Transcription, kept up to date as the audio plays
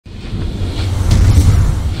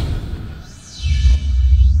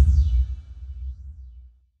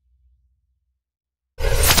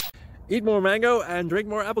Eat more mango and drink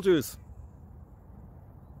more apple juice.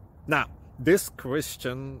 Now, this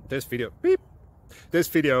video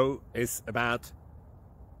is about...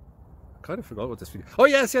 I kind of forgot what this video... Oh,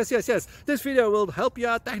 yes. This video will help you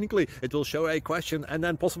out technically. It will show a question and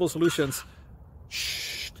then possible solutions.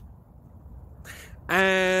 Shh.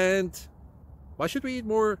 And why should we eat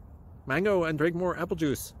more mango and drink more apple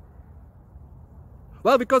juice?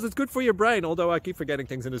 Well, because it's good for your brain, although I keep forgetting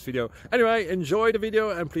things in this video. Anyway, enjoy the video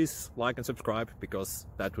and please like and subscribe, because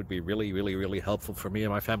that would be really helpful for me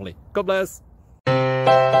and my family. God bless!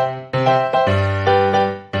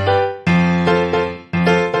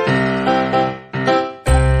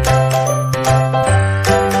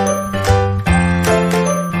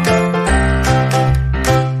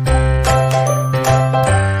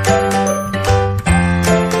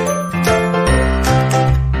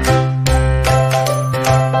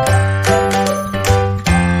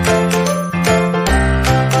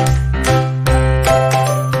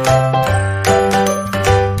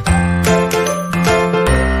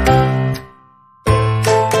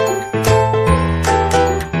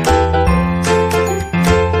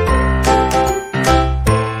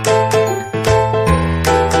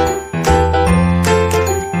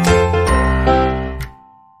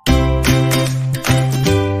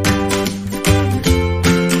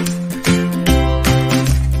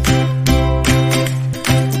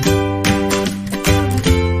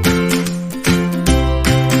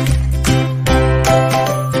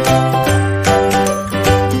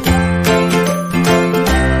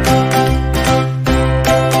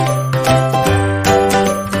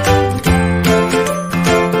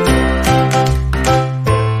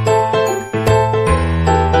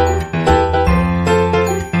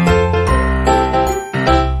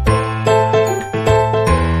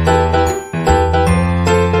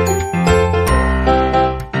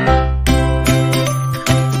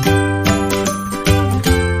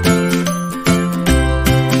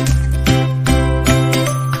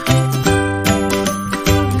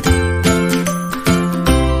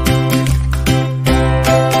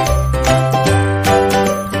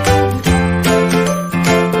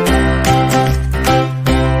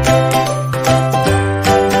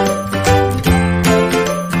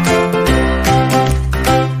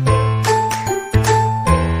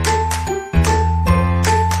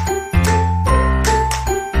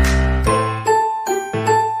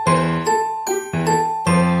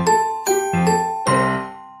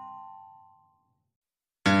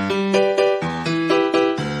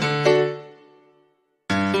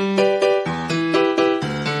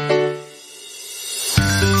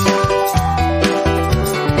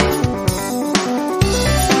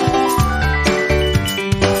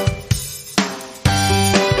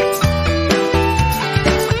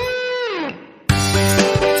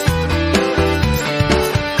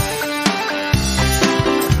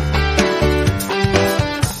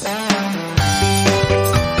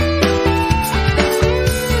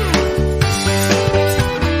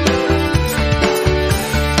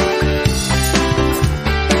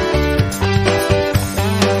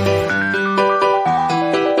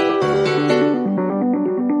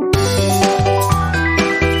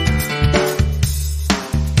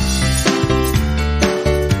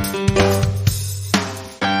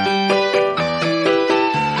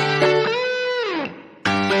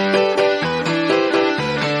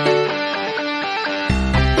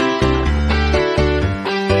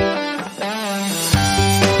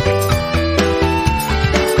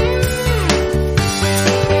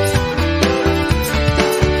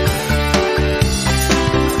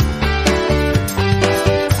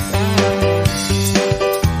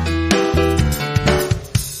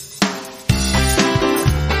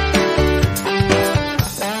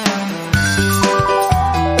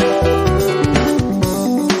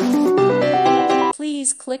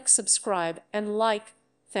 Click subscribe and like.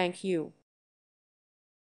 Thank you.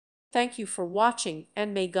 Thank you for watching,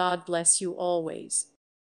 and may God bless you always.